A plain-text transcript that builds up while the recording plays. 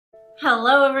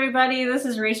Hello everybody, this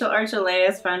is Rachel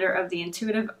Archelaus, founder of the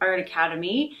Intuitive Art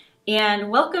Academy, and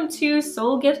welcome to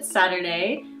Soul Gift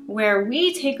Saturday, where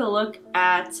we take a look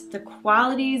at the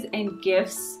qualities and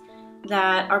gifts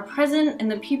that are present in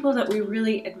the people that we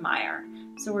really admire.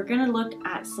 So we're going to look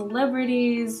at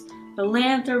celebrities,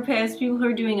 philanthropists, people who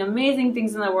are doing amazing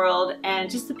things in the world, and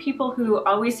just the people who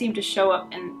always seem to show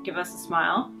up and give us a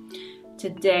smile.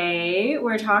 Today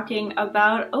we're talking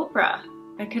about Oprah.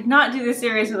 I could not do this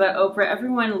series without Oprah.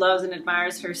 Everyone loves and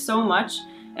admires her so much,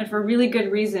 and for really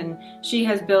good reason. She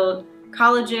has built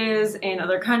colleges in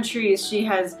other countries. She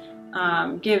has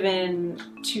given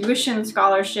tuition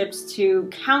scholarships to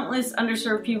countless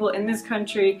underserved people in this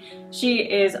country. She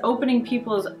is opening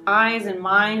people's eyes and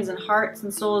minds and hearts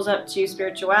and souls up to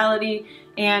spirituality,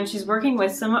 and she's working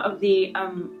with some of the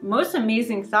most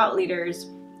amazing thought leaders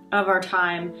of our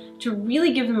time to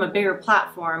really give them a bigger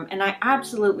platform, and I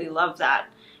absolutely love that.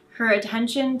 Her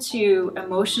attention to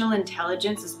emotional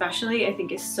intelligence especially, I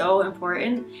think, is so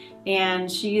important, and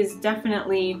she is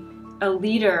definitely a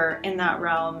leader in that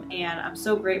realm, and I'm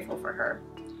so grateful for her.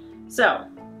 So,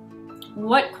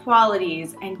 what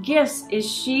qualities and gifts is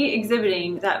she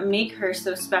exhibiting that make her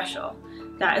so special?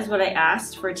 That is what I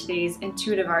asked for today's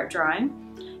intuitive art drawing.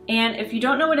 And if you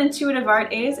don't know what intuitive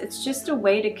art is, it's just a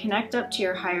way to connect up to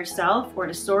your higher self or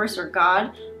to source or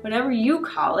God, whatever you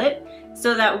call it,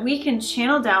 so that we can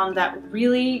channel down that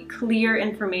really clear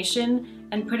information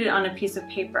and put it on a piece of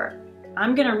paper.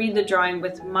 I'm going to read the drawing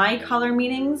with my color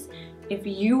meanings. If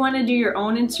you want to do your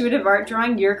own intuitive art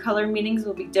drawing, your color meanings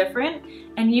will be different,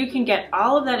 and you can get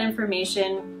all of that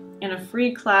information in a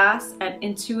free class at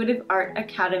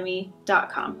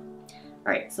intuitiveartacademy.com.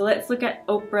 Alright, so let's look at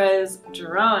Oprah's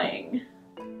drawing.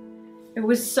 It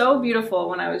was so beautiful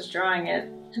when I was drawing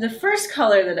it. The first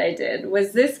color that I did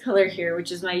was this color here,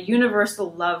 which is my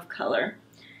universal love color.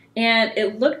 And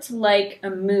it looked like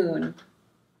a moon.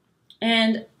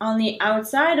 And on the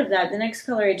outside of that, the next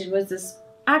color I did was this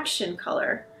action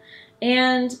color.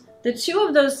 And the two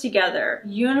of those together,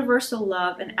 universal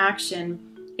love and action,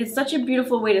 it's such a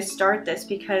beautiful way to start this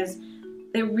because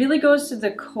it really goes to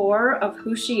the core of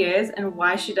who she is and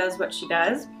why she does what she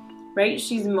does, right?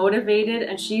 She's motivated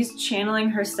and she's channeling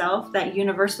herself, that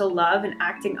universal love, and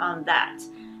acting on that.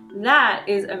 That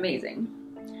is amazing.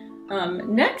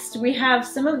 Next, we have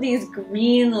some of these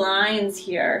green lines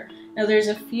here. Now, there's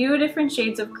a few different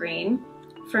shades of green.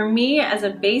 For me, as a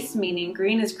base meaning,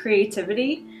 green is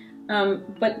creativity,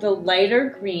 but the lighter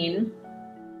green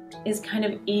is kind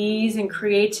of ease and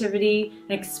creativity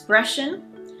and expression.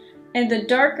 And the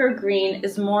darker green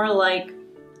is more like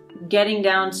getting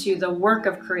down to the work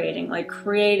of creating, like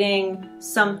creating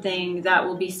something that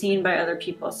will be seen by other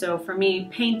people. So for me,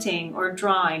 painting or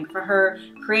drawing. For her,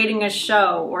 creating a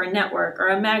show or a network or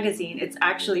a magazine. It's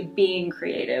actually being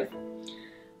creative.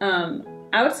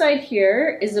 Outside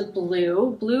here is a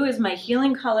blue. Blue is my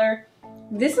healing color.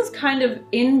 This is kind of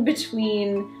in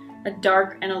between a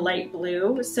dark and a light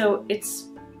blue. So it's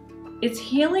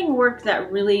healing work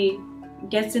that really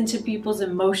gets into people's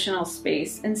emotional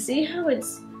space. And see how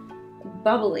it's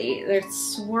bubbly,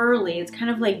 it's swirly, it's kind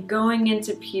of like going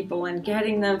into people and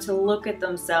getting them to look at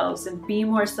themselves and be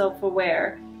more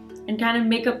self-aware and kind of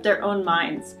make up their own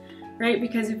minds, right?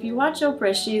 Because if you watch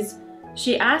Oprah,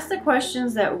 she asks the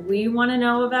questions that we want to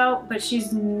know about, but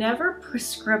she's never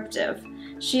prescriptive.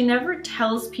 She never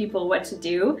tells people what to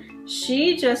do.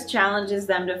 She just challenges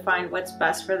them to find what's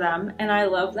best for them, and I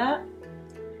love that.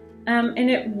 And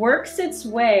it works its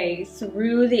way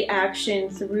through the action,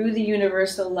 through the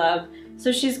universal love.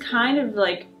 So she's kind of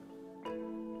like,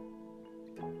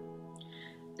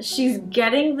 she's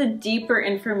getting the deeper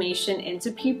information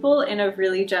into people in a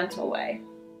really gentle way.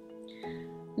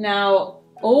 Now,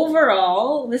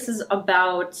 overall, this is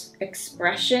about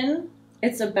expression,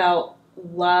 it's about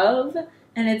love,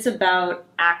 and it's about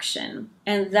action.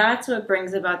 And that's what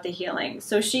brings about the healing.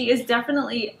 So she is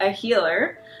definitely a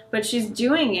healer, but she's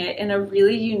doing it in a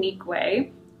really unique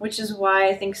way, which is why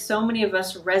I think so many of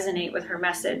us resonate with her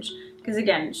message. Because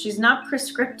again, she's not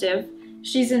prescriptive,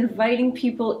 she's inviting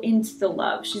people into the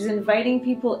love. She's inviting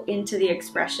people into the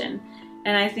expression.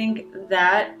 And I think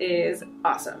that is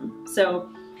awesome. So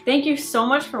thank you so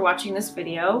much for watching this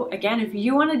video. Again, if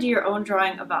you want to do your own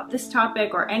drawing about this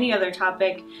topic or any other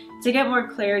topic to get more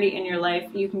clarity in your life,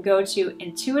 you can go to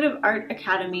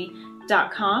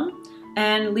intuitiveartacademy.com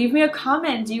and leave me a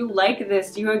comment. Do you like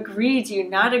this? Do you agree? Do you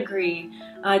not agree?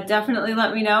 Definitely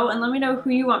let me know, and let me know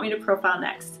who you want me to profile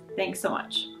next. Thanks so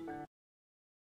much.